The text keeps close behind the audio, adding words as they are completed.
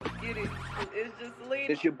It's just Lena.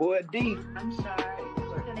 It's your boy D. I'm sorry.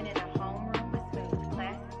 We're in a homeroom with Smooth.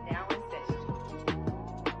 Class is now in session.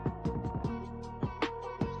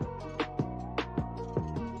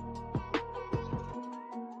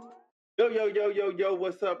 Yo,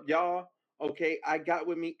 what's up, y'all? Okay, I got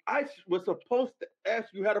with me. Was supposed to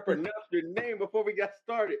ask you how to pronounce your name before we got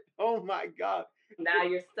started. Oh my God. Now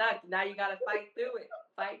you're stuck. Now you gotta fight through it.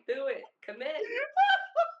 Fight through it. Commit.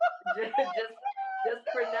 just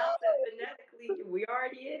pronounce it phonetically. We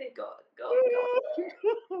already in it. Go.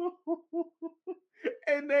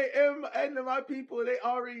 And my people, they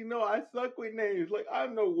already know I suck with names. Like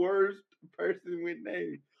I'm the worst person with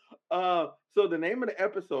names. So the name of the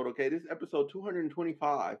episode, okay, this is episode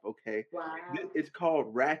 225, okay. Wow. It's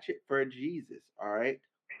called Ratchet for Jesus, all right?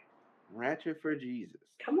 Ratchet for Jesus.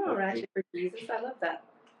 Come on, okay. Ratchet for Jesus. I love that.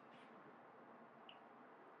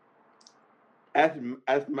 As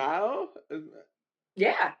Mao?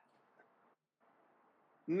 Yeah.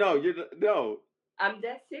 No. I'm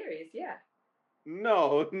dead serious, yeah.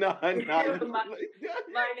 No. My name is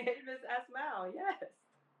Asmao, yes.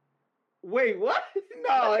 Wait, what?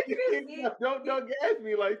 No, don't gas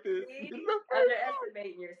me like this. You're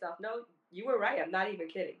underestimating yourself. No, you were right. I'm not even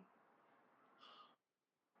kidding.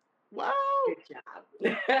 Wow. Good job.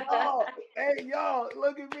 Oh, hey, y'all,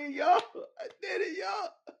 look at me, y'all. I did it,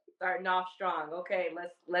 y'all. Starting off strong. Okay,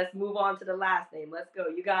 let's move on to the last name. Let's go.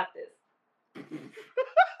 You got this.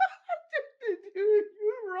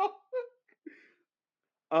 You're wrong.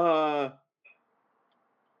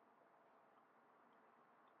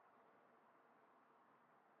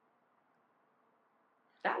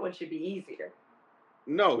 That one should be easier.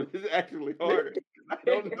 No, this is actually harder.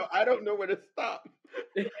 I don't know where to stop.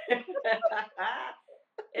 It's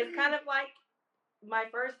kind of like my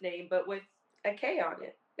first name, but with a K on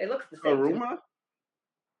it. It looks the same. Aruma?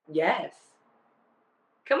 Yes.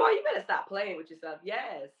 Come on, you better stop playing with yourself.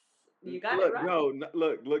 Yes. You got it right. No,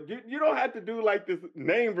 look. You don't have to do like this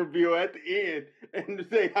name reveal at the end and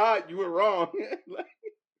say, hi, you were wrong.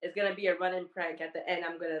 It's going to be a running prank at the end.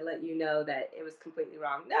 I'm going to let you know that it was completely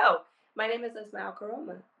wrong. No, my name is Ismail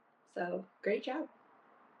Karoma. So, great job.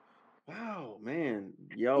 Wow, man.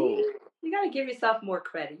 Yo. You got to give yourself more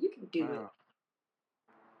credit. You can do it.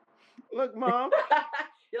 Look, Mom.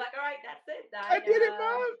 You're like, all right, that's it. I did it,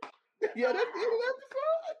 Mom. Yeah, that's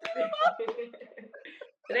the episode.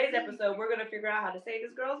 Today's episode, we're going to figure out how to say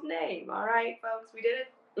this girl's name. All right, folks, we did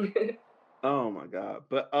it. Oh, my God.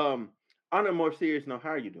 But on a more serious note,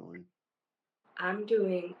 how are you doing? I'm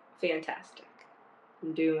doing fantastic.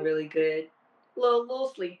 I'm doing really good. A little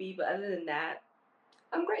sleepy, but other than that,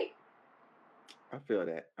 I'm great. I feel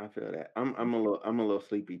that. I'm a little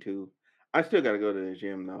sleepy too. I still gotta go to the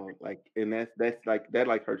gym though. Like, and that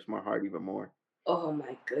hurts my heart even more. Oh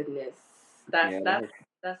my goodness, that's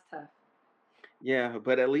tough. Yeah,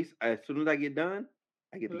 but at least as soon as I get done,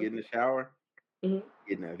 I get to get in the shower, get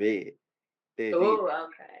in the bed. Oh,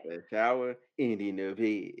 okay. The shower and in the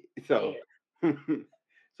bed. So,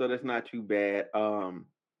 so that's not too bad. So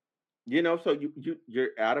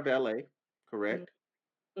you're out of LA, correct?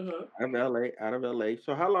 Mm-hmm. Out of LA.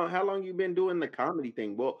 So how long you been doing the comedy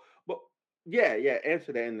thing? Well, yeah.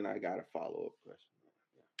 Answer that, and then I got a follow up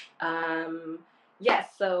question.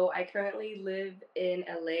 Yes. So I currently live in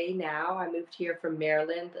LA now. I moved here from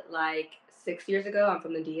Maryland like 6 years ago. I'm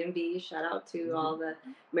from the DMV. Shout out to all the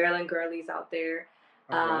Maryland girlies out there.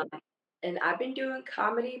 And I've been doing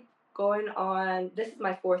comedy going on. This is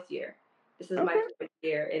my fourth year.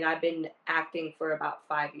 And I've been acting for about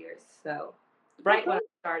 5 years. So. When I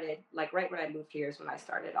started, right when I moved here is when I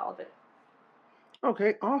started all of it.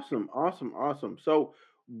 Okay, awesome. So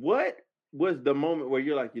what was the moment where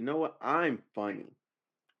you're like, you know what, I'm funny?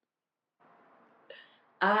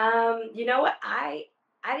 You know what, I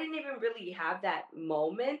didn't even really have that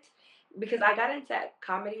moment because I got into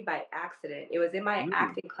comedy by accident. It was in my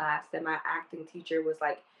acting class that my acting teacher was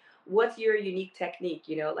like, what's your unique technique?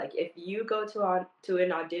 You know, like if you go to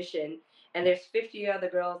an audition and there's 50 other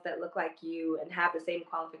girls that look like you and have the same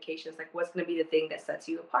qualifications, like what's going to be the thing that sets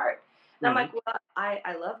you apart? And I'm like, well,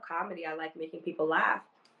 I love comedy. I like making people laugh.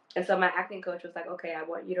 And so my acting coach was like, okay, I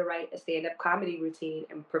want you to write a stand-up comedy routine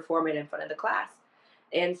and perform it in front of the class.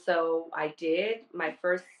 And so I did. My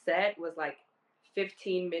first set was like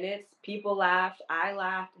 15 minutes. People laughed. I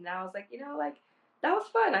laughed. And I was like, that was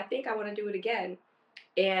fun. I think I want to do it again.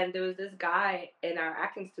 And there was this guy in our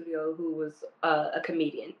acting studio who was a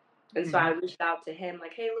comedian. And so I reached out to him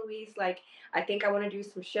like, hey, Luis, like, I think I want to do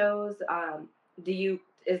some shows.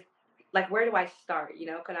 Where do I start? You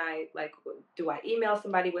know, can I, like, do I email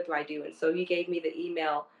somebody? What do I do? And so he gave me the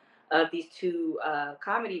email of these two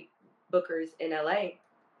comedy bookers in LA.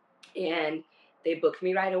 and they booked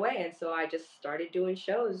me right away. And so I just started doing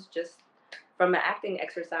shows just from an acting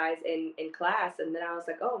exercise in class. And then I was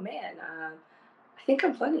like, oh man, I think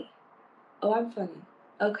I'm funny. Oh, I'm funny.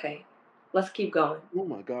 Okay, let's keep going. Oh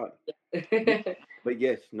my God. But, but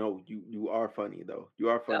yes, no, you are funny though. You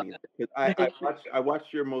are funny because I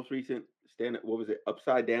watched your most recent stand up. What was it?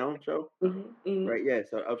 Upside Down show, Mhm, mhm, right? Yeah,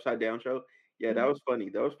 so Upside Down show. Yeah, that mhm, was funny.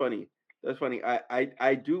 That was funny. That's funny.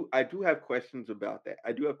 I do have questions about that.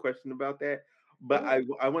 I do have questions about that, but mhm,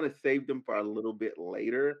 I want to save them for a little bit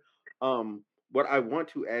later. What I want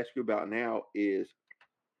to ask you about now is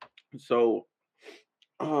so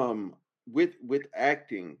um with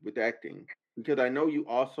acting because I know you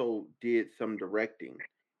also did some directing.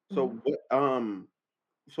 mhm.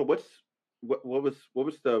 So what's what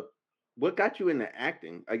was the what got you into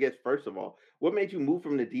acting? I guess first of all, what made you move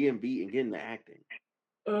from the DMV and get into acting?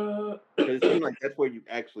 Uh, Because it seemed like that's where you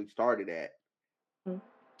actually started at.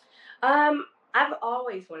 um, I've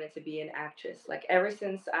always wanted to be an actress, like ever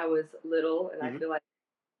since I was little, and I Hmm. feel like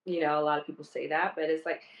a lot of people say that, but it's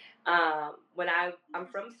like when I'm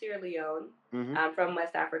from Sierra Leone. Hmm. I'm from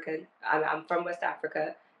West Africa. I'm from West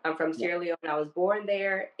Africa. I'm from Yeah. Sierra Leone. I was born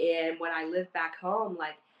there, and when I lived back home,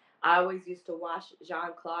 like I always used to watch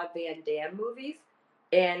Jean Claude Van Damme movies,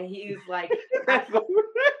 and he's like, I that's so,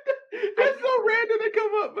 I that's used so to. random to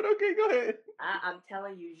come up, but okay, go ahead. I'm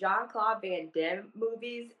telling you, Jean Claude Van Damme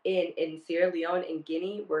movies in Sierra Leone and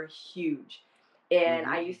Guinea were huge, and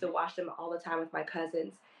I Hmm. used to watch them all the time with my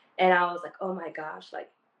cousins. And I was like, oh my gosh, like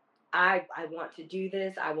I want to do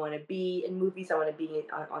this. I want to be in movies. I want to be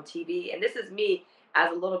on TV. And this is me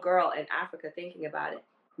as a little girl in Africa thinking about it,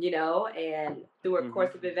 And through a Hmm.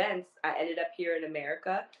 course of events, I ended up here in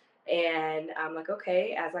America. And I'm like,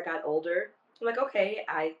 okay, as I got older, I'm like, okay,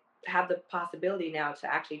 I have the possibility now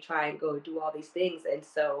to actually try and go do all these things. And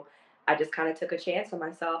so I just kind of took a chance on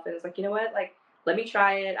myself and was like, you know what? Like, let me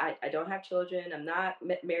try it. I don't have children. I'm not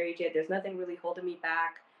married yet. There's nothing really holding me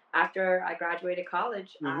back. After I graduated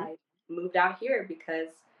college, Hmm. I moved out here because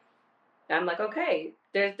I'm like, okay,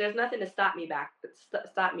 there's nothing to stop me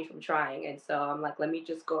stop me from trying, and so I'm like, let me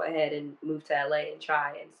just go ahead and move to LA and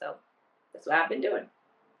try, and so that's what I've been doing.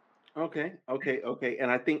 Okay, okay, okay.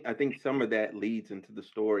 And I think some of that leads into the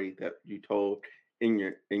story that you told in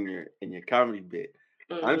your comedy bit.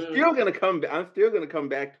 I'm Hmm. still gonna come. I'm still gonna come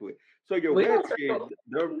back to it. So your We web gonna series, circle.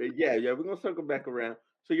 yeah, we're gonna circle back around.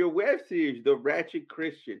 So your web series, the Ratchet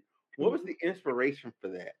Christian, what was Mhm. the inspiration for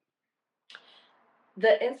that?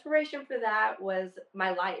 The inspiration for that was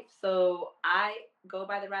my life. So I go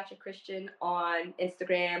by the Ratchet Christian on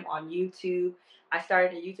Instagram, on YouTube. I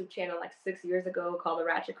started a YouTube channel like 6 years ago called the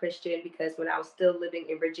Ratchet Christian because when I was still living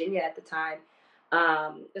in Virginia at the time,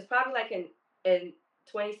 it was probably like in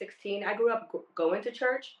 2016. I grew up going to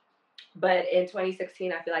church, but in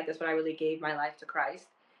 2016, I feel like that's when I really gave my life to Christ.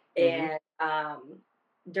 Mm-hmm. And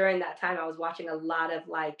during that time, I was watching a lot of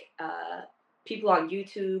like people on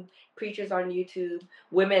YouTube, preachers on YouTube,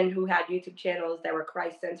 women who had YouTube channels that were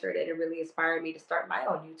Christ centered, and it really inspired me to start my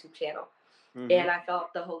own YouTube channel. Mm-hmm. And I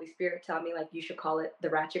felt the Holy Spirit tell me like you should call it the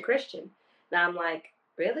Ratchet Christian. Now I'm like,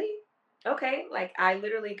 really? Okay. Like I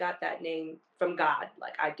literally got that name from God.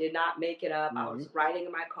 Like I did not make it up. I Mm-hmm. was riding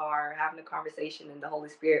in my car having a conversation, and the Holy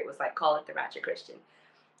Spirit was like, call it the Ratchet Christian.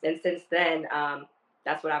 And since then,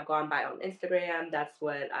 that's what I've gone by on Instagram. That's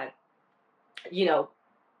what I, you know,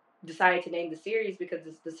 decided to name the series because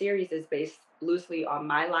the series is based loosely on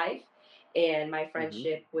my life and my Mm-hmm.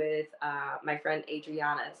 friendship with my friend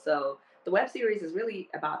Adriana. So the web series is really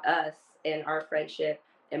about us and our friendship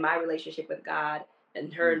and my relationship with God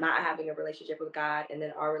and her not having a relationship with God and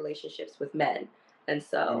then our relationships with men. And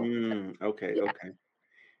so, Okay, yeah, okay.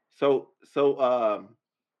 So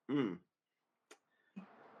mm,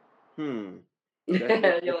 hmm. That's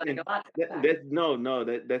in, you're like a lot to unpack. that's no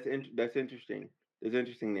that's interesting. That's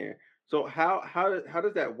interesting there. So how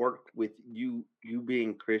does that work with you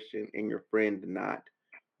being Christian and your friend not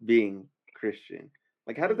being Christian?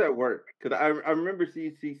 Like how does that work? Because I remember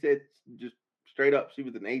she said just straight up she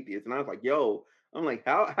was an atheist, and I was like, yo, I'm like,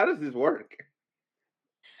 how does this work?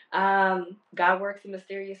 God works in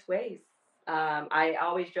mysterious ways. I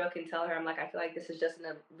always joke and tell her, I'm like, I feel like this is just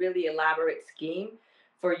a really elaborate scheme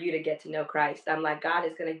for you to get to know Christ. I'm like, God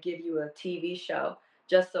is going to give you a TV show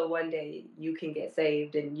just so one day you can get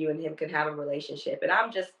saved and you and Him can have a relationship. And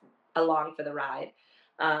I'm just along for the ride.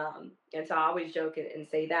 And so I always joke and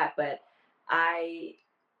say that. But I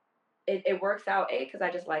it works out because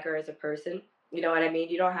I just like her as a person. You know what I mean?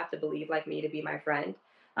 You don't have to believe like me to be my friend.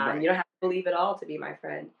 Right. You don't have to believe at all to be my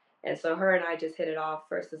friend. And so her and I just hit it off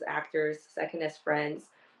first as actors, second as friends,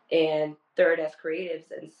 and third as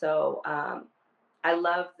creatives. And so I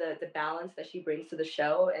love the balance that she brings to the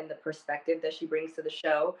show and the perspective that she brings to the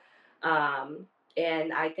show. Um,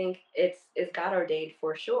 and I think it's God ordained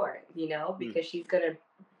for sure, you know, Mm. because she's gonna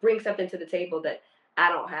bring something to the table that I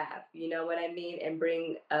don't have, you know what I mean, and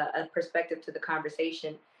bring a perspective to the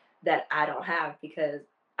conversation that I don't have because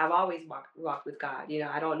I've always walked with God. You know,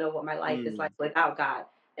 I don't know what my life is like Mm. without God,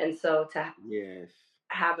 and so to Yes.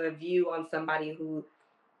 have a view on somebody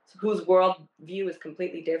whose world view is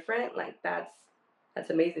completely different, like that's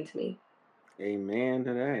amazing to me. Amen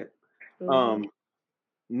to that. Hmm. Um,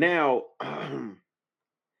 now,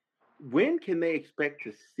 when can they expect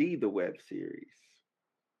to see the web series?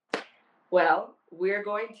 Well, we're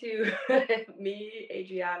going to me,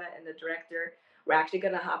 Adriana, and the director. We're actually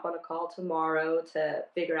going to hop on a call tomorrow to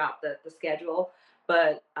figure out the schedule.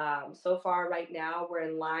 But so far, right now, we're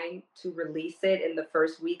in line to release it in the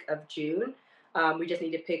first week of June. We just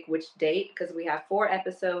need to pick which date because we have 4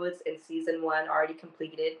 episodes in season one already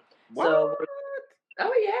completed. What? So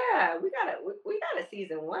oh yeah, we got a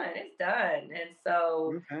season one. It's done, and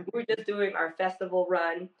so Okay. we're just doing our festival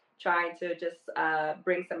run, trying to just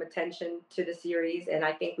bring some attention to the series. And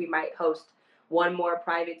I think we might host one more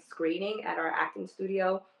private screening at our acting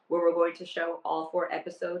studio where we're going to show all 4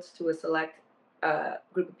 episodes to a select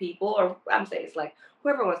group of people, or I'm saying it's like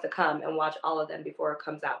whoever wants to come and watch all of them before it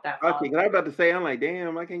comes out that Okay, following. 'cause I was about to say, I'm like,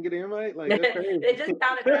 damn, I can't get an invite. Like, that's It just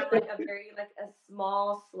sounded kind of crazy. like a very like a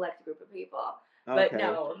small select group of people. But Okay.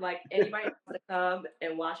 no, like anybody wants to come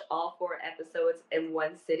and watch all 4 episodes in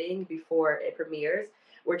one sitting before it premieres.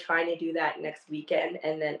 We're trying to do that next weekend,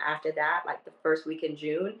 and then after that, like the first week in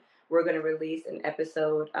June, we're gonna release an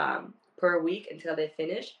episode per week until they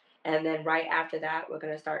finish. And then right after that, we're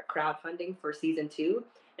gonna start crowdfunding for season two,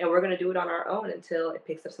 and we're gonna do it on our own until it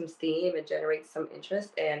picks up some steam and generates some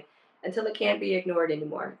interest and until it can't be ignored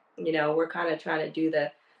anymore. You know, we're kind of trying to do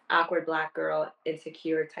the awkward black girl,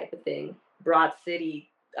 insecure type of thing. Broad City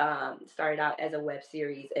started out as a web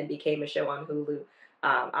series and became a show on Hulu.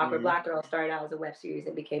 Awkward Hmm. Black Girl started out as a web series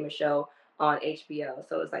and became a show on HBO.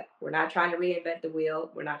 So it's like we're not trying to reinvent the wheel.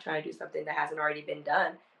 We're not trying to do something that hasn't already been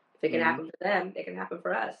done. If it can Hmm. happen for them, it can happen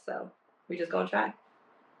for us. So we just gonna try.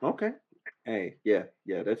 Okay. Hey, yeah,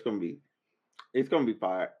 yeah, it's gonna be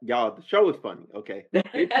fire. Y'all, the show is funny. Okay.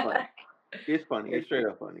 It's funny. It's funny. It's straight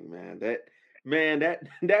up funny, man.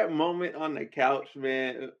 That moment on the couch,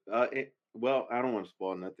 man. Well, I don't want to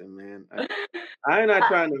spoil nothing, man. I'm not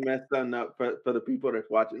trying to mess something up for the people that's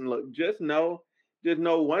watching. Look, just know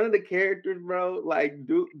one of the characters, bro. Like,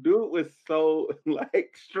 dude was so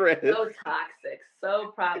like stressed. So toxic,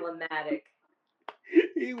 so problematic.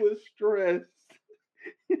 He was stressed.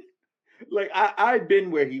 Like I've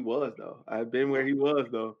been where he was though. I've been where he was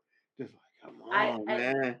though. Just like, come I on, and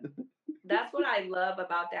man. that's what I love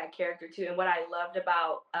about that character too, and what I loved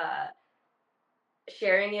about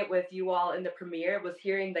sharing it with you all in the premiere was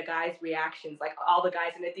hearing the guys' reactions, like all the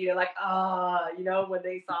guys in the theater, like, oh, you know, when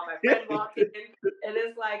they saw my friend walk in, and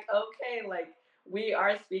it's like, okay, like we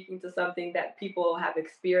are speaking to something that people have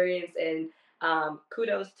experienced, and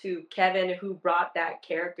kudos to Kevin who brought that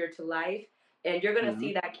character to life, and you're gonna Hmm.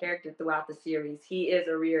 see that character throughout the series. He is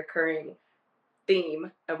a reoccurring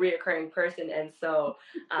theme, a reoccurring person. And so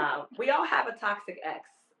we all have a toxic ex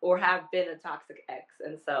or have been a toxic ex.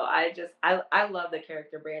 And so I love the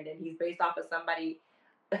character Brandon. He's based off of somebody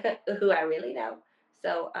who I really know.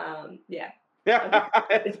 So yeah. I'm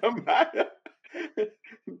just, Somebody,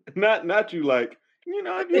 not you. Like,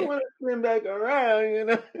 if you want to spin back around, you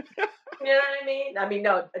know what I mean? I mean,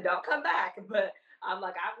 no, don't come back. But I'm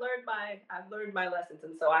like, I've learned my lessons,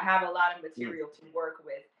 and so I have a lot of Mm, material to work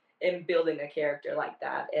with in building a character like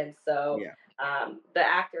that. And so yeah, the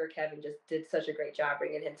actor Kevin just did such a great job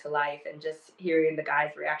bringing him to life, and just hearing the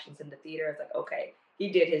guys' reactions in the theater, it's like, okay, he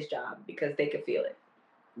did his job because they could feel it.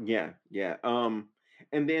 yeah, yeah.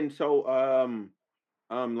 And then so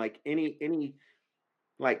like any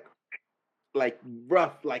like like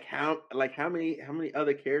rough how many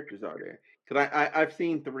other characters are there? Because I've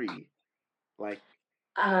seen three. Like,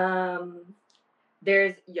 Um,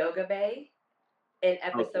 there's Yoga Bay in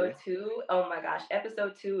episode okay. 2. Oh my gosh,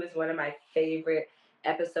 episode 2 is one of my favorite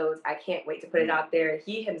episodes. I can't wait to put it Mm, out there.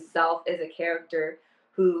 He himself is a character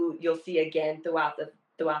who you'll see again throughout the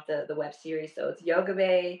web series. So it's Yoga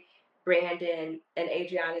Bay, Brandon, and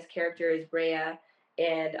Adriana's character is Brea,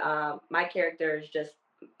 and my character is just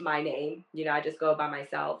my name. You know, I just go by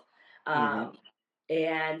myself. mm-hmm. Um,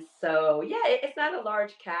 and so yeah, it's not a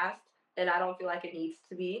large cast, and I don't feel like it needs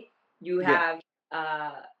to be. You Yeah, have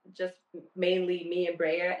uh, just mainly me and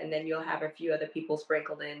Brea, and then you'll have a few other people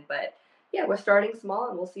sprinkled in. But yeah, we're starting small,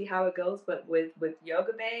 and we'll see how it goes. But with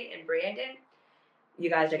Yoga Bay and Brandon, you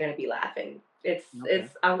guys are gonna be laughing. Okay.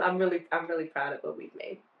 I'm really proud of what we've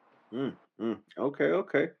made. Okay,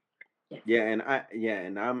 okay. Yes.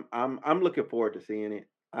 I'm looking forward to seeing it.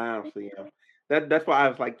 I honestly am. That's why I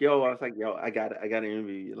was like, yo, I gotta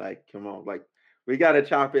interview you. Like, come on, like we gotta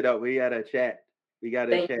chop it up. We gotta chat. We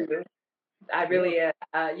gotta Thank chat. you. I No, really,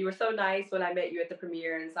 you were so nice when I met you at the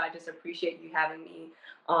premiere, and so I just appreciate you having me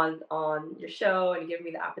on your show and giving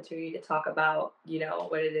me the opportunity to talk about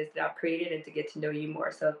what it is that I've created and to get to know you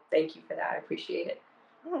more. So thank you for that. I appreciate it.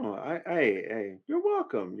 oh, you're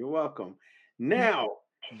welcome. You're welcome. Now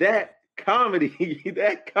that comedy,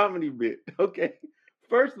 that comedy bit. Okay.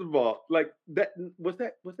 First of all, like that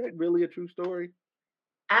really a true story?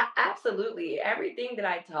 Absolutely, everything that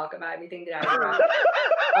I talk about, everything that I write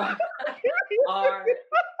are, are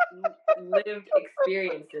lived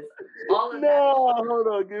experiences. All of that is No, true. hold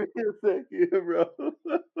on, give me a second, bro.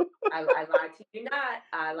 I lied to you not.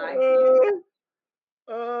 I lied to you.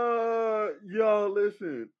 Y'all,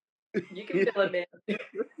 listen. You can fill them in.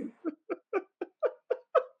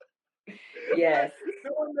 Yes.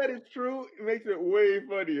 Knowing that it's true, it makes it way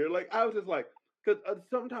funnier. Like I was just like, because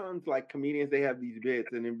sometimes like comedians they have these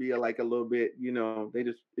bits and it be like a little bit, they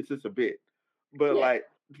just it's just a bit. But Yeah. like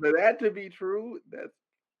for that to be true,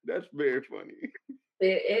 that's very funny.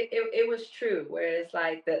 It was true. Whereas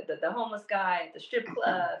like the homeless guy at the strip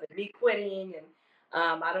club and me quitting and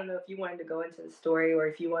I don't know if you wanted to go into the story or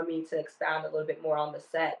if you want me to expound a little bit more on the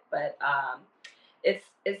set, but it's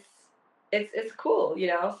it's it's cool,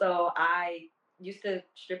 So I used to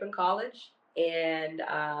strip in college, and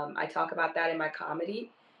I talk about that in my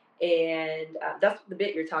comedy, and that's the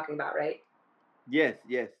bit you're talking about, right? Yes,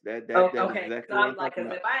 yes, that is Okay. exactly So what I'm I'm like, talking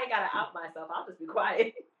because about. if I ain't gotta out myself, I'll just be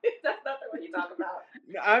quiet. That's not the way you talk about.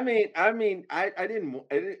 No, I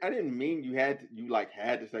didn't mean you like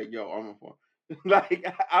had to say, "Yo, I'm a phone." Like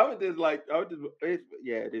I was just,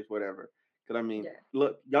 yeah, it is whatever. Because I mean, Yeah.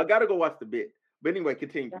 look, y'all got to go watch the bit. But anyway,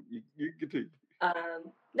 continue. You continue.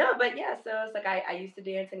 No, but yeah, so it's like I used to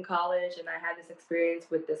dance in college, and I had this experience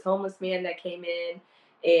with this homeless man that came in,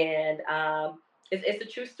 and it's a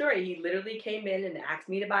true story. He literally came in and asked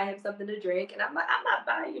me to buy him something to drink, and I'm like, I'm not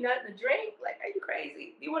buying you nothing to drink. Like, are you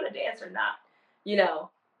crazy? Do you want to dance or not? You know?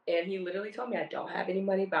 And he literally told me, I don't have any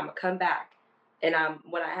money, but I'm gonna come back, and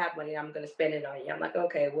when I have money, I'm gonna spend it on you. I'm like,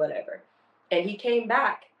 okay, whatever. And he came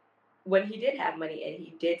back when he did have money, and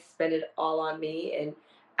he did spend it all on me, and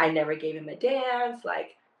I never gave him a dance.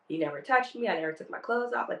 Like, he never touched me. I never took my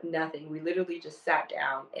clothes off. Like, nothing. We literally just sat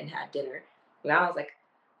down and had dinner. And I was like,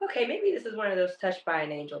 okay, maybe this is one of those touched by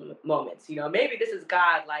an angel moments. Maybe this is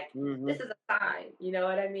God. Like, this Hmm. is a sign. You know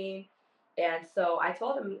what I mean? And so I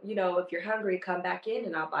told him, if you're hungry, come back in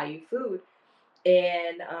and I'll buy you food.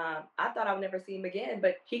 And I thought I would never see him again,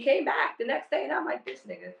 but he came back the next day, and I'm like, this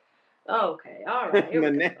nigga. Okay, all right, here we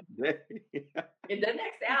The go. next day, And the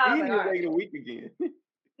next day, he I was like, need all to make right, it a week again.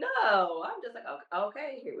 no, I'm just like, okay,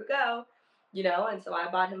 okay, here we go. And so I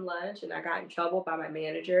bought him lunch, and I got in trouble by my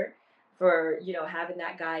manager for, having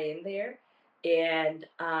that guy in there. And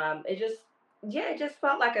yeah, it just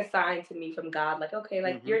felt like a sign to me from God, like, okay,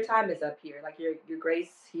 like Hmm. your time is up here, like your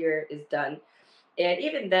grace here is done. And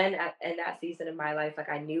even then, in that season of my life, like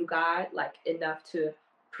I knew God like enough to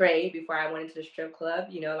pray before I went into the strip club.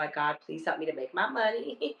 Like, God, please help me to make my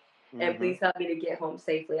money, and Hmm. please help me to get home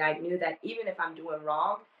safely. I knew that even if I'm doing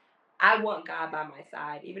wrong, I want God by my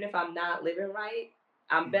side. Even if I'm not living right,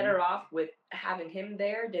 I'm Hmm. better off with having Him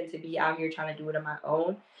there than to be out here trying to do it on my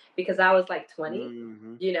own. Because I was like 20,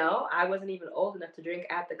 Hmm. I wasn't even old enough to drink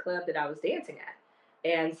at the club that I was dancing at,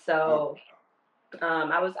 and Oh, so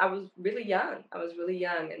I was really young. I was really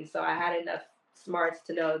young, and so I had enough smarts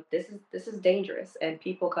to know this is dangerous, and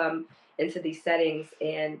people come into these settings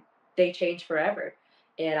and they change forever,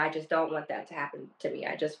 and I just don't want that to happen to me.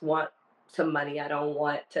 I just want some money. I don't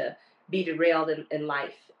want to be derailed in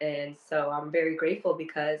life, and so I'm very grateful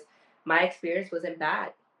because my experience wasn't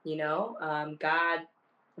bad. God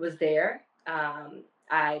was there.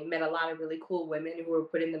 I met a lot of really cool women who were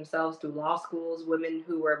putting themselves through law schools, women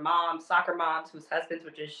who were moms, soccer moms, whose husbands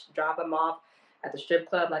would just drop them off at the strip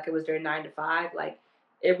club like it was their 9 to 5. Like,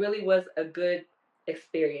 it really was a good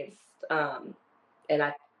experience. And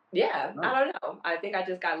yeah, oh. I don't know. I think I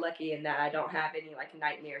just got lucky in that I don't have any like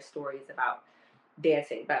nightmare stories about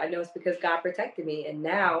dancing, but I know it's because God protected me. And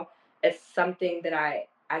now it's something that I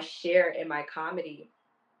share in my comedy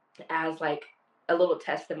as like a little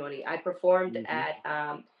testimony. I performed Hmm. at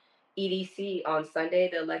EDC on Sunday,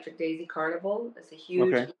 the Electric Daisy Carnival. It's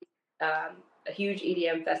Okay. um, a huge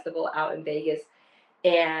EDM festival out in Vegas,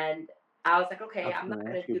 and I was like, okay, I was I'm not gonna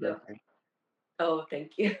gonna ask you do about the. that. Oh,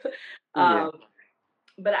 thank you. Yeah. um,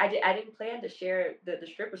 but I didn't plan to share the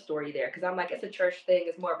stripper story there because I'm like, it's a church thing.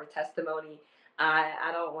 It's more of a testimony.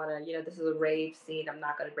 I don't want to, this is a rave scene. I'm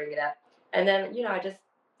not going to bring it up. And then, I just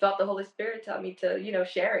felt the Holy Spirit tell me to,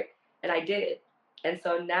 share it. And I did it. And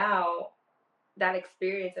so now that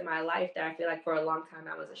experience in my life that I feel like for a long time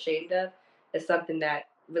I was ashamed of is something that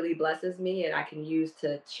really blesses me and I can use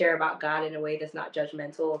to share about God in a way that's not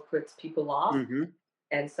judgmental or puts people off. Mm-hmm.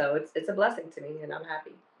 And so it's a blessing to me and I'm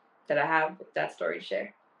happy that I have that story to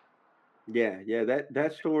share. Yeah, yeah,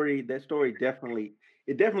 that story definitely,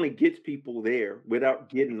 it definitely gets people there without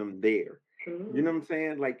getting them there. You Mm. know what I'm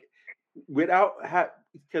saying? Like without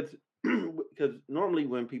because because normally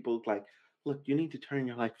when people like, look, you need to turn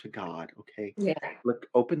your life to God, okay? Yeah. Look,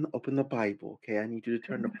 open the Bible, okay? I need you to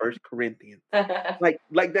turn to First Corinthians.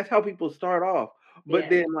 Like that's how people start off. But Yeah.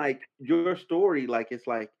 then like your story, like it's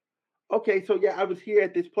like, okay, so yeah, I was here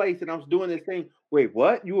at this place and I was doing this thing. Wait,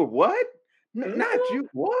 what? You were what? Not Mhm. you.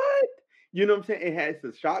 What? You know what I'm saying? It has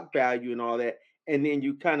the shock value and all that. And then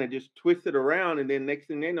you kind of just twist it around. And then next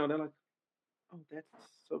thing they know, they're like, oh, that's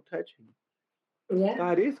so touching. Yeah.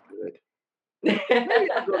 God is good. Maybe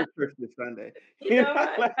I'll go to church this Sunday. You You know know,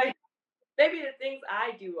 what? like, Maybe the things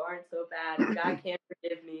I do aren't so bad, and God can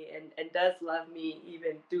forgive me and does love me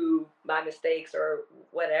even through my mistakes or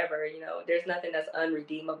whatever. There's nothing that's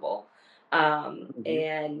unredeemable, Mhm.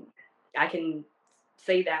 and I can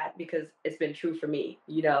say that because it's been true for me.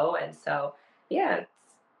 And so yeah,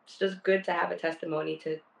 it's just good to have a testimony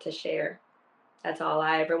to share. That's all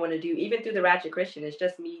I ever want to do. Even through the Ratchet Christian, it's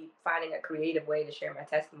just me finding a creative way to share my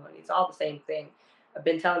testimony. It's all the same thing. I've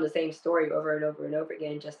been telling the same story over and over and over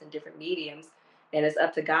again, just in different mediums. And it's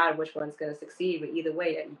up to God which one's going to succeed. But either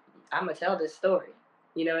way, I'm going to tell this story.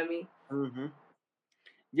 You know what I mean? Mhm.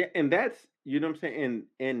 Yeah, and that's, you know what I'm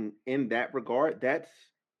saying. In that regard, that's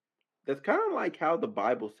kind of like how the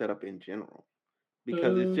Bible's set up in general,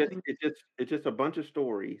 because Mm, it's just a bunch of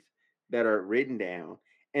stories that are written down,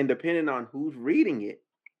 and depending on who's reading it,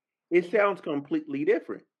 it yeah, sounds completely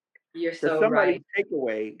different. you're Because so right.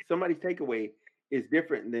 somebody's takeaway is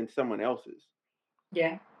different than someone else's.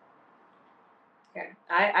 Yeah, yeah.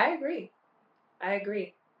 I agree. I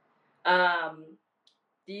agree. Um,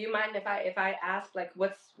 do you mind if I ask like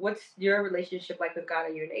what's your relationship like with God? Are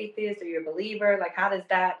you an atheist? Are you a believer? Like how does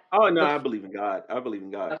that Oh no, look? I believe in God. I believe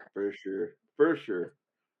in God Okay. for sure, for sure,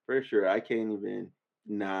 for sure. I can't even.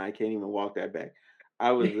 Nah, I can't even walk that back.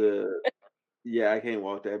 I was a Yeah, I can't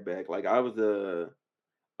walk that back. Like I was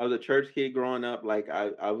a church kid growing up. Like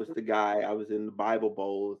I was the guy. I was in the Bible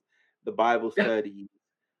bowls, the Bible studies.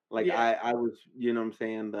 Like Yeah. I was, you know what I'm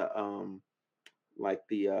saying, the like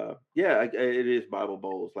the yeah, it is Bible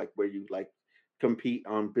bowls, like where you like compete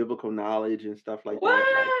on biblical knowledge and stuff like that.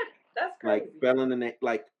 What? That's Like crazy. spelling the name,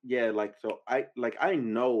 like yeah, like so I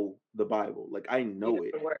know the Bible, like I You know know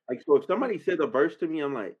it. the word. Like so if Mhm. somebody says a verse to me,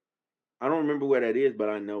 I'm like, I don't remember where that is, but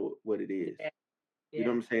I know what it is. Yeah. You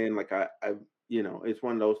know Yeah. what I'm saying? Like I it's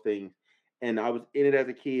one of those things. And I was in it as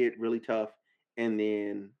a kid, really tough, and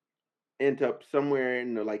then end up somewhere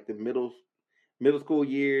in like the middle school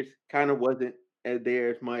years, kind of wasn't there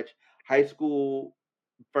as much. High school,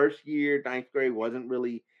 first year, ninth grade wasn't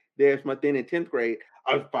really there as much. Then in 10th grade,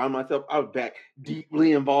 I was back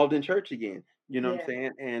deeply involved in church again. You know what I'm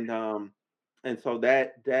Yeah. saying? And so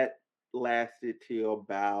that lasted till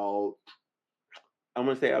about, I'm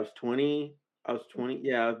gonna say I was 20. I was 20.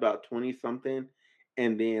 Yeah, I was about 20 something.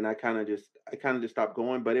 And then I kind of just stopped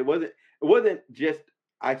going. But it wasn't just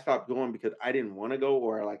I stopped going because I didn't want to go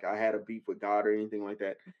or like I had a beef with God or anything like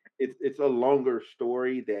that. It's a longer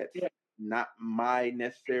story that's Yeah. not my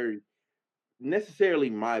necessarily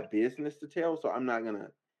my business to tell. So I'm not gonna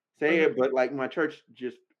say Mhm. it, but like my church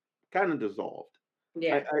just kind of dissolved.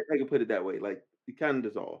 Yeah. I can put it that way. Like it kind of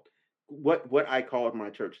dissolved. What I called my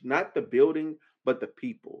church, not the building, but the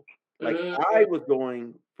people. Like Mhm. I was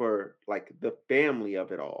going for like the family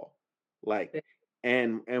of it all. Like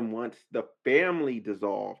and once the family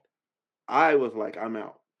dissolved, I was like, I'm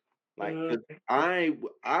out. Like Mhm. because I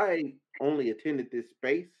only attended this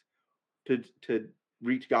space to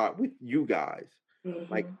reach God with you guys.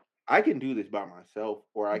 Like Mhm. I can do this by myself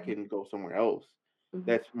or I Mhm. can go somewhere else Mhm.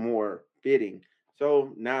 that's more fitting.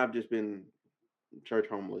 So now I've just been church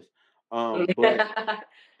homeless. But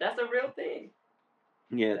That's a real thing.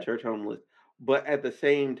 yeah, That's church homeless. But at the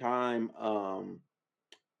same time,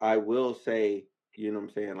 I will say, you know what I'm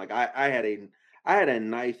saying? Like I had a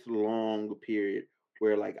nice long period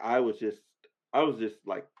where like I was just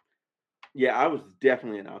like, yeah, I was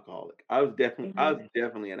definitely an alcoholic. I mhm. was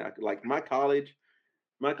definitely an alcoholic. Like my college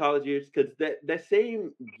years, because that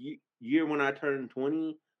same year when I turned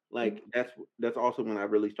 20, Mhm. like that's also when I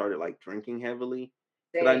really started like drinking heavily,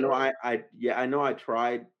 because I Same. know I know I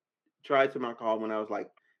tried some alcohol when I was like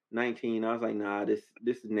 19. I was like, nah, this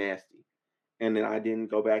is nasty, and then I didn't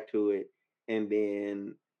go back to it. And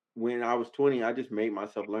then when I was 20, I just made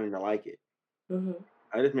myself learn to like it. Hmm.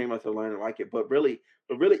 I just made myself learn to like it. But really,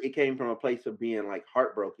 it came from a place of being like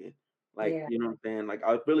heartbroken. Like, Yeah. you know what I'm saying? Like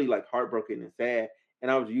I was really like heartbroken and sad,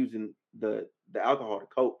 and I was using the alcohol to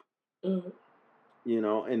cope. Hmm.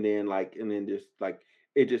 And then just like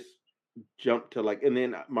it just jumped to like, and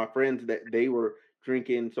then my friends that they were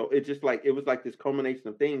drinking, so it just like it was like this culmination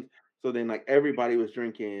of things. So then like everybody was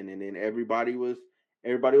drinking, and then everybody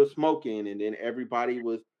was smoking, and then everybody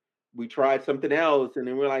was we tried something else, and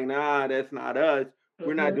then we're like, nah, that's not us.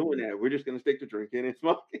 We're not Hmm. doing that. We're just gonna stick to drinking and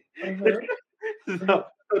smoking. Hmm. so, Hmm.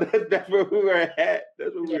 so that's where we were at.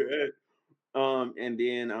 That's where Yeah. we were at. And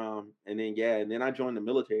then I joined the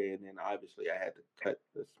military, and then obviously I had to cut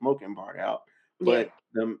the smoking part out. Yeah. But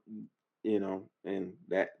and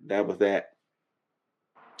that was that.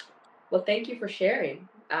 Well, thank you for sharing.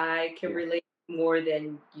 I can Yeah. relate more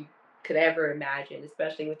than you could ever imagine,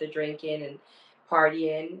 especially with the drinking and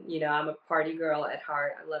partying. I'm a party girl at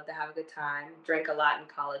heart. I love to have a good time. Drank a lot in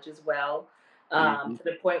college as well, Hmm. to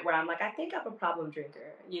the point where I'm like, I think I'm a problem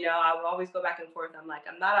drinker. I would always go back and forth. I'm like,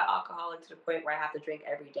 I'm not an alcoholic to the point where I have to drink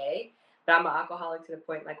every day, but I'm an alcoholic to the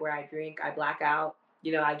point like where I drink, I black out.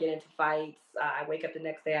 I get into fights. I wake up the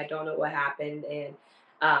next day, I don't know what happened, and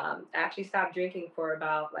I actually stopped drinking for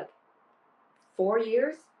about like 4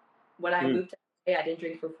 years. When I Mm, moved to LA, I didn't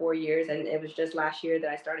drink for 4 years, and it was just last year that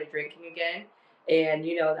I started drinking again. And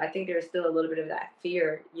I think there's still a little bit of that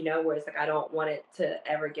fear, where it's like I don't want it to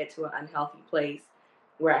ever get to an unhealthy place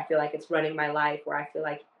where I feel like it's running my life, where I feel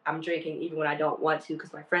like I'm drinking even when I don't want to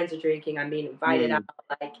because my friends are drinking, I'm being invited out.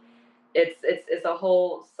 mm, Like it's a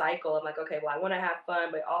whole cycle. I'm like, okay, well, I want to have fun,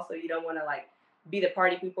 but also you don't want to like be the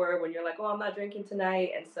party pooper when you're like, oh, I'm not drinking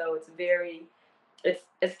tonight, and so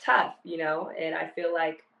it's tough, and I feel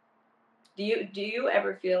like do you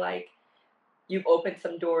ever feel like you've opened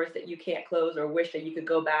some doors that you can't close or wish that you could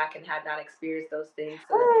go back and had not experienced those things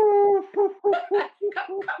so that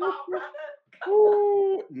come on, brother. Come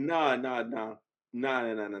on. nah, nah, nah, nah,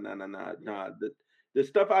 nah, nah, nah, nah, nah, nah, nah. The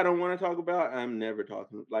stuff I don't want to talk about, I'm never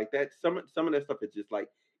talking like that. Some of that stuff is just like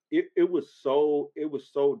it was so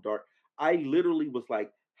dark. I literally was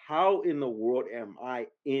like, how in the world am I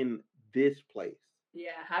in this place?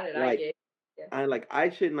 Yeah, how did I Like get yeah. I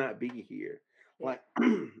should not be here. Yeah.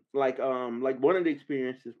 Like like one of the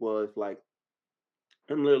experiences was like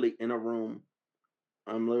I'm literally in a room.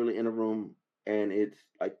 I'm literally in a room, and it's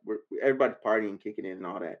like everybody's partying, kicking in, and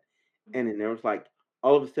all that. And then there was like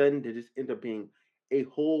all of a sudden there just ended up being a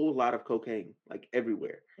whole lot of cocaine like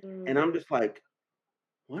everywhere, and I'm Mm-hmm. just like,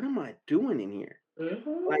 what am I doing in here?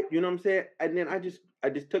 Like, Mm-hmm. you know what I'm saying? And then I just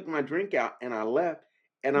took my drink out and I left,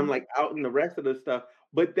 and I'm like out in the rest of the stuff.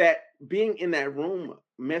 But that being in that room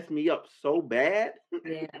messed me up so bad.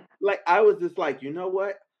 Yeah. Like I was just like, you know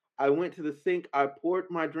what? I went to the sink, I poured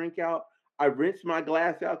my drink out, I rinsed my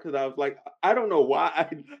glass out because I was like, I don't know why.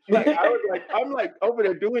 I was like, I'm like over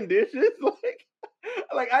there doing dishes,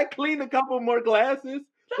 like I cleaned a couple more glasses,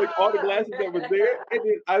 like all the Stop. glasses that was there, and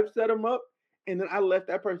then I've set them up, and then I left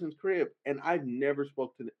that person's crib, and I've never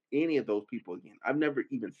spoke to any of those people again. I've never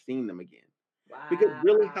even seen them again because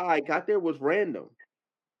really Wow. how I got there was random.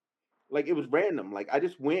 Like it was random. Like I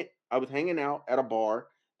just went, I was hanging out at a bar.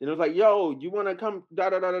 Then it was like, yo, you wanna come da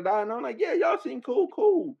da da da da? And I'm like, yeah, y'all seem cool,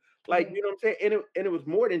 cool. Like, Mhm. you know what I'm saying? And it was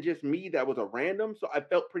more than just me that was a random. So I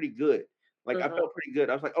felt pretty good. Like I Mhm. felt pretty good.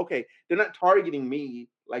 I was like, okay, they're not targeting me.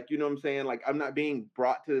 Like, you know what I'm saying? Like I'm not being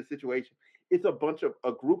brought to the situation. It's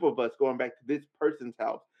a group of us going back to this person's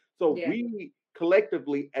house. So Yeah. we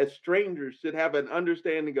collectively as strangers should have an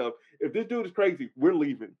understanding of if this dude is crazy, we're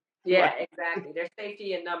leaving. Yeah, Like, exactly. There's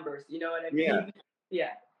safety in numbers. You know what I yeah. mean?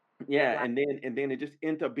 Yeah. Yeah, Wow. and then it just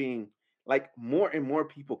ended up being like more and more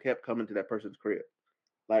people kept coming to that person's crib.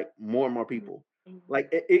 Like more and more people. Mhm. Like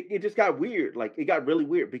it just got weird. Like it got really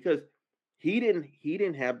weird because he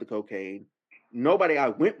didn't have the cocaine. Nobody I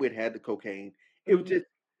went with had the cocaine. It was Mhm. just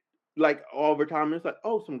like all over time, it's like,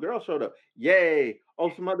 oh, some girls showed up. Yay. Oh,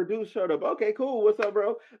 some other dudes showed up. Okay, cool. What's up,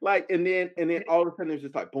 bro? Like, and then all of a sudden it's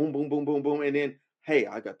just like boom, boom, boom, boom, boom. And then, hey,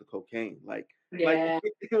 I got the cocaine. Like Yeah.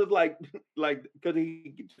 it was like because he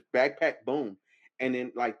just backpack, boom. And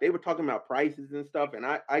then like they were talking about prices and stuff, and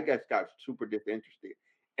I guess got super disinterested.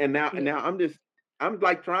 And Yeah. now I'm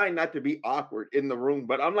like trying not to be awkward in the room,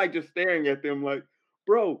 but I'm like just staring at them like,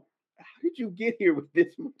 bro, how did you get here with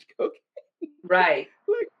this much cocaine? Right.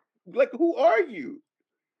 Like who are you?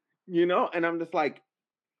 And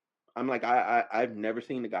I'm like I've never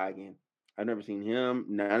seen the guy again. I've never seen him,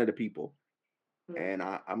 none of the people. Mhm. and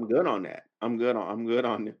I'm good on that. I'm good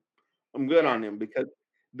on them. I'm good Yeah. on them because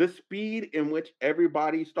the speed in which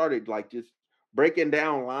everybody started like just breaking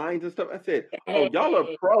down lines and stuff. I said, "Oh, y'all are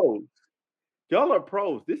Hey. pros. Y'all are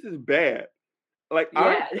pros. This is bad." Like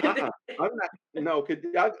Yeah. I'm not no, because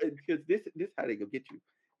this how they go get you.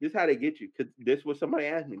 This how they get you. Because this was somebody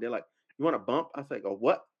asked me. They're like, "You want a bump?" I was like, "A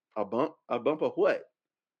what? A bump? A bump of what?"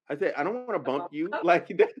 I said, "I don't want to bump you." Like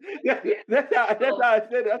Yeah. that's Oh, how I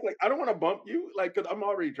said it. I was like, "I don't want to bump you," like because I'm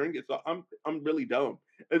already drinking, so I'm really dumb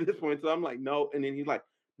at this point. So I'm like, "No," and then he's like,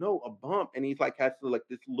 "No, a bump," and he's like has to like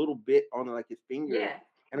this little bit on like his finger, yeah.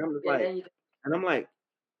 and I'm just And like, then you and I'm like,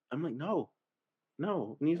 "No,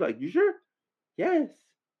 no," and he's like, "You sure?" Yes.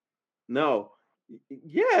 No.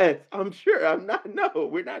 Yes, I'm sure. I'm not. No,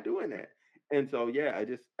 we're not doing that. And so yeah, I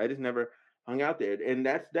just never hung out there, and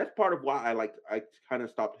that's part of why I kind of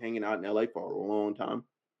stopped hanging out in LA for a long time.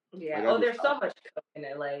 Yeah. Like I Oh, just there's so stopped. much coke in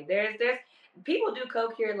LA. There's people do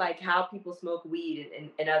coke here like how people smoke weed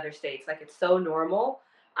in other states. Like it's so normal.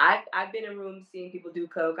 I've been in rooms seeing people do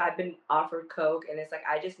coke. I've been offered coke, and it's like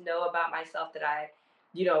I just know about myself that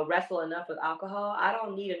wrestle enough with alcohol. I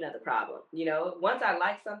don't need another problem. Once I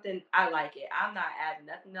like something, I like it. I'm not adding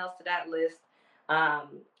nothing else to that list.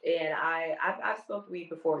 And I've smoked weed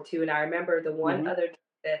before too, and I remember the one Hmm. other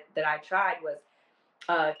that I tried was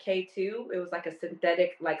K2. It was like a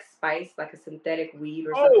synthetic like spice, like a synthetic weed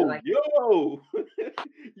or something Oh, like. yo,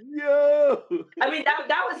 yo. I mean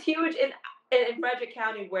that was huge in Frederick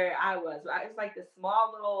County where I was. It's like this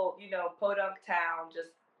small little podunk town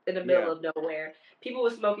just in the middle Yeah, of nowhere. People were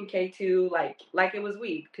smoking K2 like it was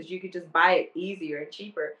weed because you could just buy it easier and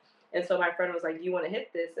cheaper. And so my friend was like, "Do you want to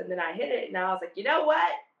hit this?" And then I hit it, and I was like, "You know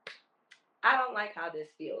what? I don't like how this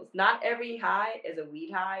feels. Not every high is a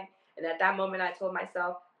weed high." And at that moment, I told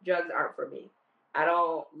myself, drugs aren't for me. I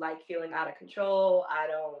don't like feeling out of control. I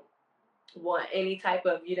don't want any type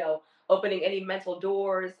of, opening any mental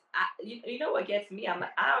doors. You know what gets me? I'm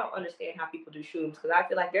like, I don't understand how people do shrooms because I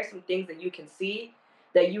feel like there's some things that you can see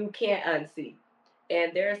that you can't unsee.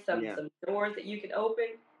 And there's some yeah, some doors that you can open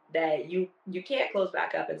that you can't close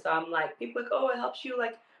back up. And so I'm like, people like, oh, it helps you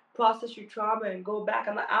like process your trauma and go back.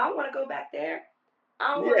 I'm like, I don't want to go back there.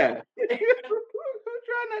 I don't want to go yeah. back there. Who's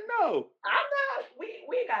trying to know? I'm not.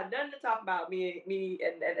 We ain't got nothing to talk about. Me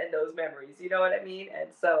and those memories. You know what I mean? And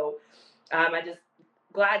so, I just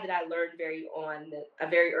glad that I learned very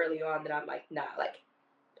early on that I'm like, nah, like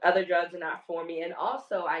other drugs are not for me. And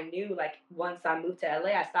also, I knew like once I moved to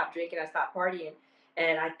LA, I stopped drinking, I stopped partying,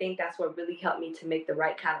 and I think that's what really helped me to make the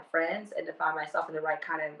right kind of friends and to find myself in the right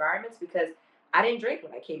kind of environments because I didn't drink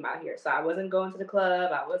when I came out here, so I wasn't going to the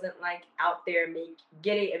club. I wasn't like out there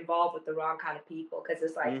getting involved with the wrong kind of people because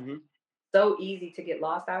it's like Hmm. so easy to get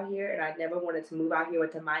lost out here, and I never wanted to move out here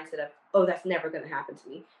with the mindset of, oh, that's never going to happen to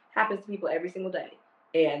me. Happens to people every single day,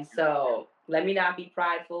 and so let me not be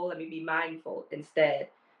prideful. Let me be mindful instead,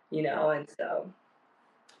 Yeah, And so,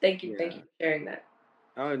 thank you yeah. for sharing that.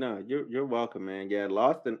 Oh no, you're welcome, man. Yeah,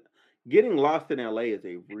 getting lost in LA is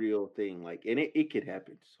a real thing. Like, and it could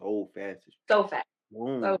happen so fast. It's So fast,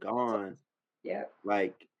 boom, so, so gone. yeah,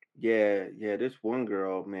 Like, yeah, yeah. This one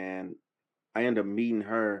girl, man, I ended up meeting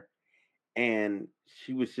her, and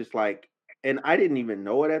she was just like, and I didn't even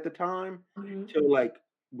know it at the time hmm till like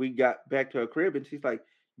we got back to her crib, and she's like,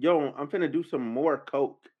 "Yo, I'm finna do some more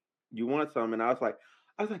coke. You want some?" And I was like,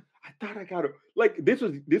 I thought I got to like this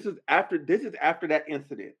is after that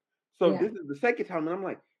incident. So yeah, this is the second time, and I'm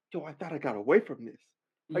like, "Yo, I thought I got away from this.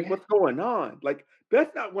 Like, yeah, what's going on? Like,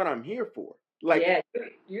 that's not what I'm here for. Like, yeah.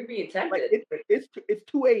 You're being like tempted. it's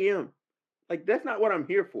 2 a.m. Like, that's not what I'm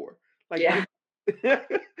here for. Like, Yeah, just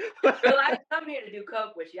Bill, I didn't come here to do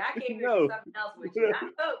coke with you. I came here to do no, something else with you,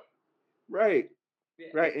 not coke. right, Yeah,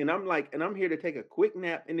 right. And I'm like, and I'm here to take a quick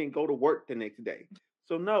nap and then go to work the next day.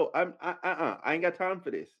 So no, I ain't got time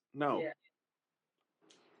for this. No. yeah.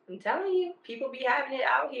 I'm telling you, people be having it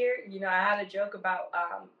out here. I had a joke about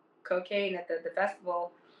cocaine at the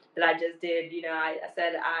festival that I just did. I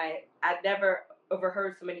said I've never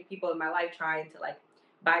overheard so many people in my life trying to like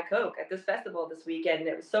buy coke at this festival this weekend. And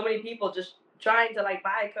there was so many people just trying to like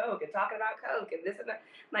buy coke and talking about coke and this and that.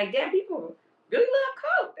 I'm like, damn, people really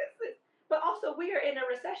love coke. But also we are in a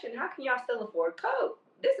recession. How can y'all still afford coke?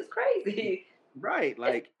 This is crazy. Right. It's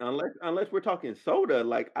Like, unless we're talking soda,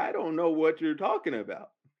 like I don't know what you're talking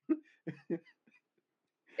about.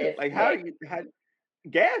 if Like, hey, how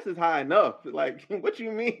gas is high enough. Like, what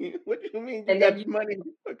you mean? What you mean you and then got money?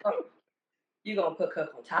 you gonna put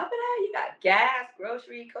coke on top of that? You got gas,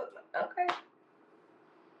 grocery, coke. Okay.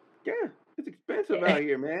 Yeah, it's expensive Yeah. out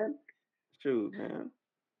here, man. Shoot, man.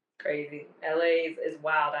 Crazy. LA is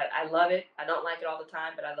wild. I love it. I don't like it all the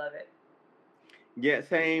time, but I love it. Yeah,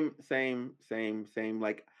 same.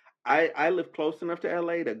 Like I live close enough to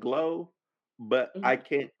LA to glow, but I Hmm.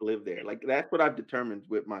 can't live there. Like that's what I've determined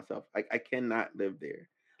with myself. Like I cannot live there.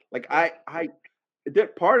 Like Yeah. I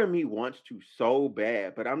that part of me wants to so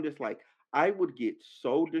bad, but I'm just like I would get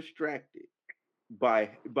so distracted by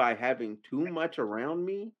having too much around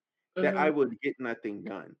me that I Hmm. would get nothing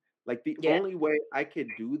done. Like the Yeah. only way I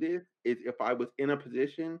could do this is if I was in a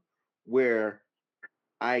position where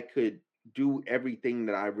I could do everything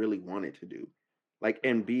that I really wanted to do, like,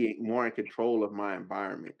 and be more in control of my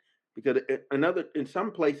environment. Because another in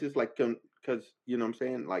some places, like, because you know what I'm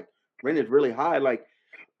saying, like, rent is really high. Like,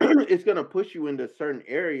 it's gonna push you into certain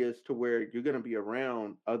areas to where you're gonna be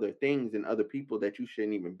around other things and other people that you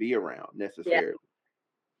shouldn't even be around Yeah. necessarily.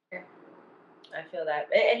 Yeah. I feel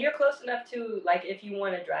that. And you're close enough to, like, if you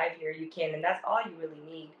want to drive here, you can, and that's all you really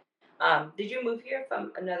need. Did you move here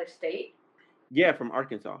from another state? Yeah, from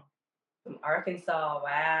Arkansas. From Arkansas.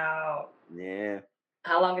 Wow. Yeah,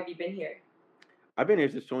 How long have you been here? I've been here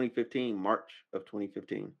since 2015, March of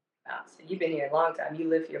 2015. Wow, so you've been here a long time. You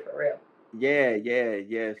live here for real. Yeah.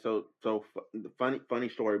 The funny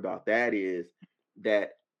story about that is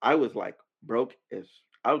that I was like broke as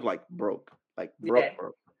I was like Yeah. broke.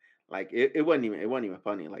 Like it wasn't even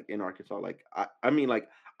funny. Like in Arkansas, like I mean like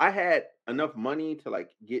I had enough money to like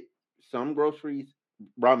get some groceries,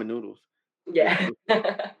 ramen noodles. Just Yeah. just, just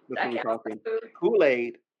That what we're counts talking. as food.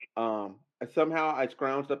 Kool-Aid. Somehow I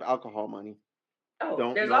scrounged up alcohol money. Oh,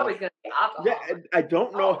 Don't there's know. always gonna be Yeah, alcohol. I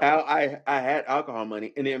don't know Always. how I had alcohol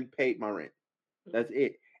money and then paid my rent. That's Mhm.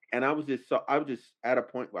 it. And I was just at a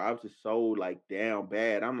point where I was just so like down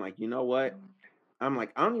bad. I'm like, you know what? I'm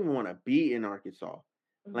like, I don't even want to be in Arkansas.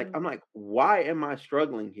 Like, Mhm. I'm like, why am I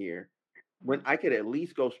struggling here when Mhm. I could at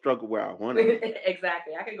least go struggle where I want to be?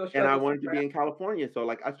 Exactly. I could go And I struggle wanted to somewhere be in California. So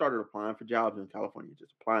like I started applying for jobs in California,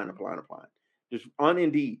 just else. applying. Just on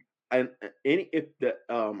Indeed. And any if the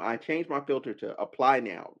I changed my filter to apply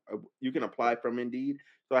now. You can apply from Indeed.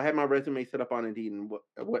 So I had my resume set up on Indeed and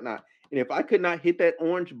whatnot. And if I could not hit that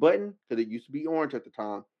orange button, because it used to be orange at the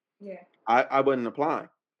time, Yeah. I wasn't applying.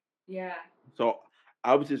 Yeah. So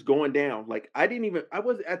I was just going down. Like I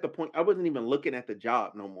was at the point I wasn't even looking at the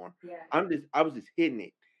job no more. Yeah. I was just hitting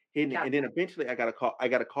it. Count. And then eventually I got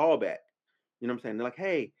a call back. You know what I'm saying? They're like,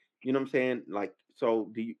 hey, you know what I'm saying? Like,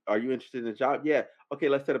 so are you interested in the job? Yeah. Okay,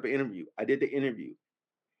 let's set up an interview. I did the interview.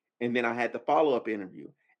 And then I had the follow-up interview.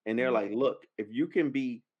 And they're Mhm. like, look, if you can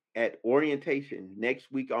be at orientation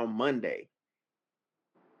next week on Monday,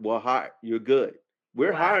 well, hi, you're good.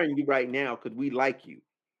 We're Wow. hiring you right now because we like you.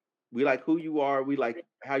 We like who you are. We like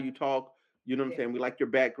how you talk. You know what I'm Yeah. saying? We like your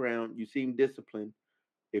background. You seem disciplined.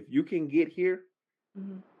 If you can get here,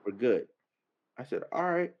 Mhm. we're good. I said, all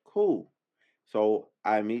right, cool. So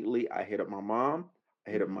I hit up my mom.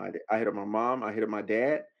 Mhm. I hit up my mom. I hit up my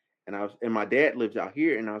dad, and my dad lives out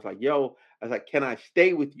here. And I was like, yo, I was like, can I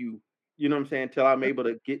stay with you? You know what I'm saying? Till I'm able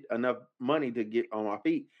to get enough money to get on my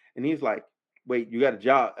feet. And he's like, wait, you got a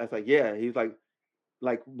job? I was like, yeah. He's like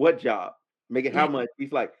what job? Make it how much?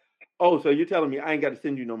 He's like, oh, so you're telling me I ain't got to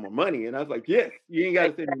send you no more money? And I was like, yes, you ain't got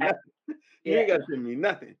to send me Exactly. nothing. You Yeah. ain't got to send me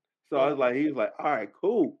nothing. So I Yeah. was like, he was like, all right,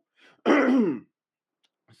 cool.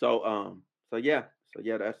 So so yeah,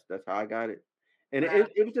 that's how I got it. And Wow.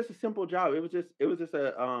 it was just a simple job. It was just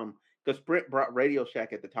a because Sprint brought Radio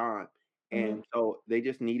Shack at the time, Mhm. and so they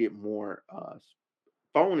just needed more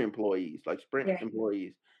phone employees, like Sprint Yeah.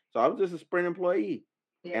 employees. So I was just a Sprint employee,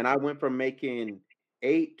 Yeah. and I went from making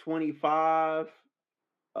 825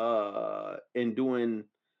 and doing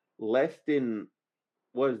less than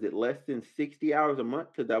what is it, less than 60 hours a month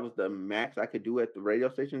because that was the max I could do at the radio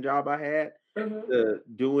station job I had. Mhm.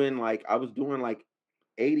 Doing like I was doing like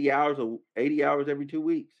 80 hours every 2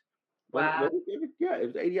 weeks. Wow. Was it yeah, it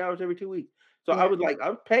was 80 hours every 2 weeks. So Yeah. I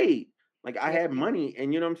was paid. Like I Yeah. had money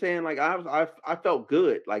and you know what I'm saying? Like I felt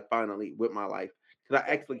good like finally with my life because I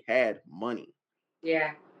Yeah. actually had money.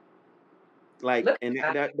 Yeah. Like Look and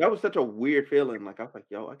at that was such a weird feeling. Like I was like,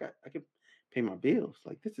 yo, I can pay my bills.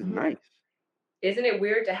 Like this is that. Mhm. nice. Isn't it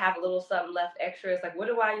weird to have a little something left extra? It's like,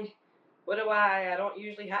 I don't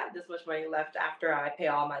usually have this much money left after I pay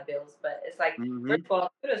all my bills. But it's like, first Mhm. of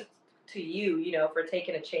all, kudos to you, for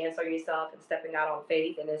taking a chance on yourself and stepping out on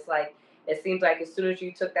faith. And it's like, it seems like as soon as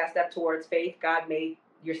you took that step towards faith, God made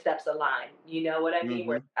your steps align. You know what I mean?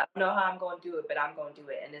 Where Mhm. I don't know how I'm going to do it, but I'm going to do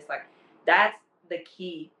it. And it's like, that's the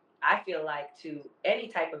key, I feel like, to any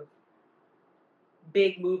type of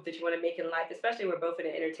big move that you want to make in life, especially we're both in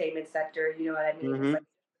the entertainment sector, you know what I mean? It's like Mhm.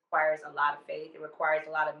 it requires a lot of faith. It requires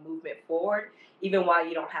a lot of movement forward, even while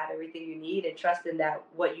you don't have everything you need, and trusting that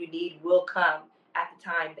what you need will come at the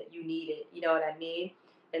time that you need it. You know what I mean?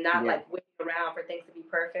 And not Yeah. like waiting around for things to be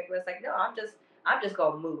perfect. But it's like, no, I'm just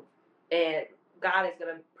gonna move, and God is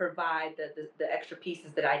gonna provide the extra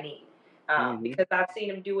pieces that I need, because I've seen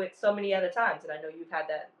Him do it so many other times, and I know you've had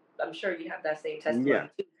that. I'm sure you have that same Yeah. testimony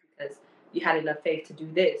too, because you had enough faith to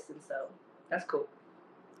do this, and so that's cool.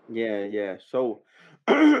 Yeah, yeah. So,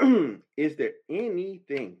 is there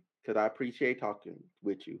anything, because I appreciate talking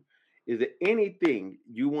with you, is there anything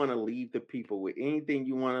you want to leave the people with? Anything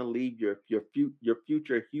you want to leave your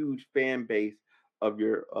future huge fan base of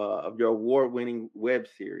your award-winning web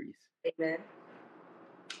series? Amen.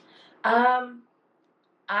 Um,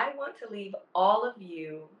 I want to leave all of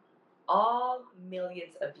you, all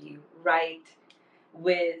millions of you, right,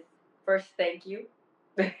 with first, thank you.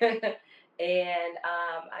 And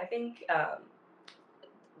I think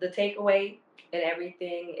the takeaway and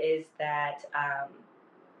everything is that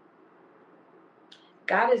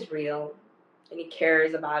God is real and He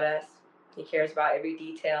cares about us. He cares about every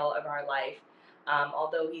detail of our life.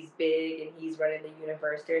 Although He's big and He's running the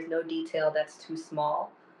universe, there's no detail that's too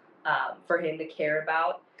small for Him to care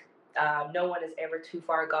about. No one is ever too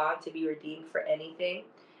far gone to be redeemed for anything.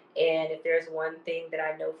 And if there's one thing that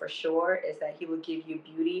I know for sure is that He will give you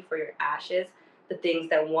beauty for your ashes. The things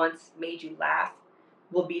that once made you laugh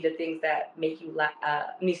will be the things that make you laugh.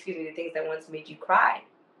 Excuse me, the things that once made you cry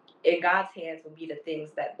in God's hands will be the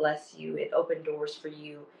things that bless you and open doors for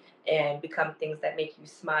you and become things that make you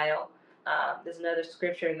smile. There's another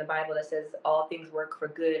scripture in the Bible that says, all things work for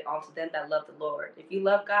good unto them that love the Lord. If you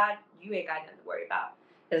love God, you ain't got nothing to worry about.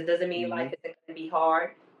 Because it doesn't mean life isn't going to be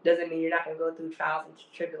hard. Doesn't mean you're not going to go through trials and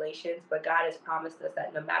tribulations. But God has promised us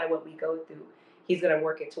that no matter what we go through, He's going to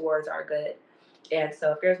work it towards our good. And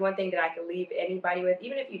so, if there's one thing that I can leave anybody with,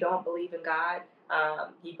 even if you don't believe in God,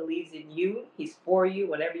 He believes in you. He's for you.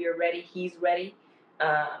 Whenever you're ready, He's ready.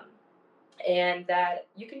 Um, and that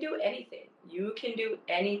you can do anything. You can do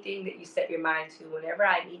anything that you set your mind to. Whenever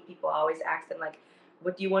I meet people, I always ask them, like,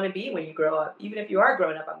 what do you want to be when you grow up? Even if you are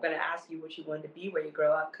growing up, I'm going to ask you what you want to be when you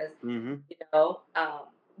grow up. Because, you know,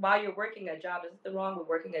 while you're working a job, there's nothing wrong with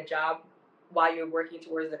working a job while you're working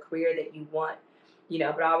towards the career that you want. You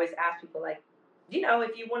know, but I always ask people, like, you know,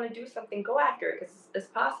 if you want to do something, go after it because it's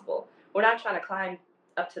possible. We're not trying to climb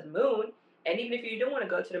up to the moon. And even if you don't want to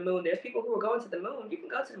go to the moon, there's people who are going to the moon. You can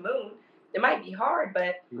go to the moon. It might be hard,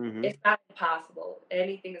 but it's not impossible.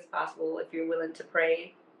 Anything is possible if you're willing to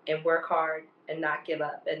pray and work hard and not give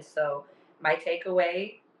up. And so, my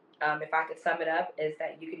takeaway, if I could sum it up, is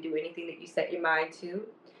that you can do anything that you set your mind to,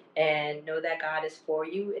 and know that God is for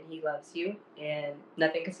you and He loves you, and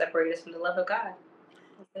nothing can separate us from the love of God.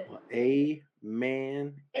 That's Well,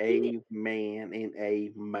 amen, it. amen, and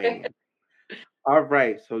amen. All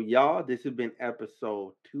right, so y'all, this has been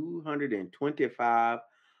episode 225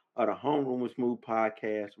 of the Homeroom with Smooth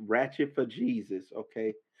podcast, Ratchet for Jesus.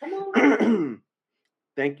 Okay. Come on.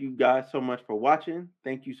 Thank you guys so much for watching.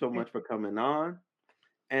 Thank you so much for coming on.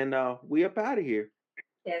 And we up out of here.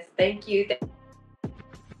 Yes, thank you.